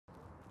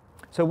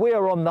So we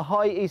are on the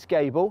high east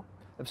gable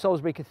of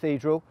Salisbury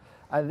Cathedral,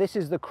 and this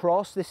is the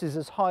cross. This is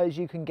as high as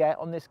you can get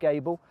on this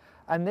gable,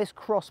 and this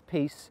cross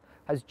piece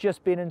has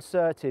just been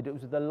inserted. It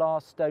was the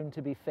last stone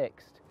to be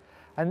fixed.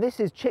 And this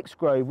is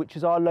Chicksgrove, which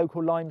is our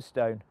local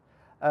limestone.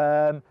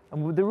 And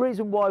the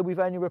reason why we've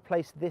only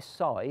replaced this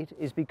side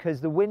is because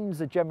the winds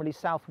are generally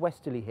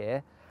southwesterly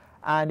here,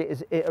 and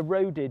it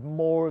eroded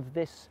more of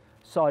this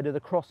side of the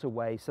cross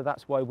away, so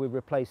that's why we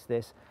replaced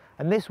this.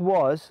 And this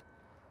was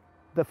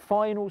the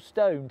final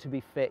stone to be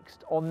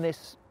fixed on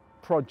this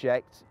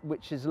project,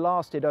 which has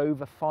lasted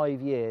over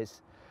 5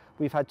 years.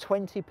 We've had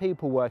 20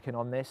 people working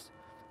on this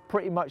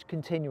pretty much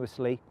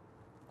continuously.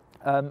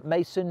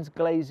 Masons,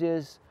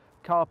 glaziers,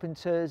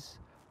 carpenters,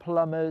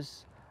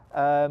 plumbers.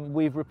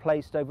 We've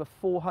replaced over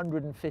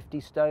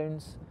 450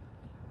 stones,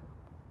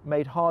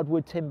 made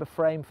hardwood timber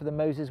frame for the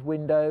Moses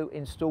window,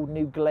 installed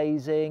new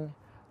glazing,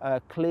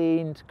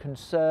 cleaned,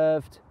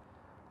 conserved,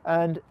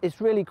 and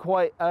it's really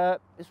quite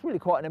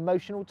an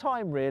emotional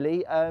time,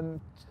 really.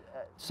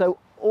 So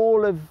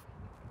all of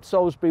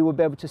Salisbury will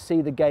be able to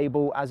see the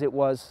gable as it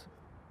was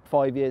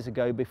 5 years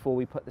ago before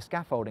we put the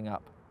scaffolding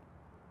up.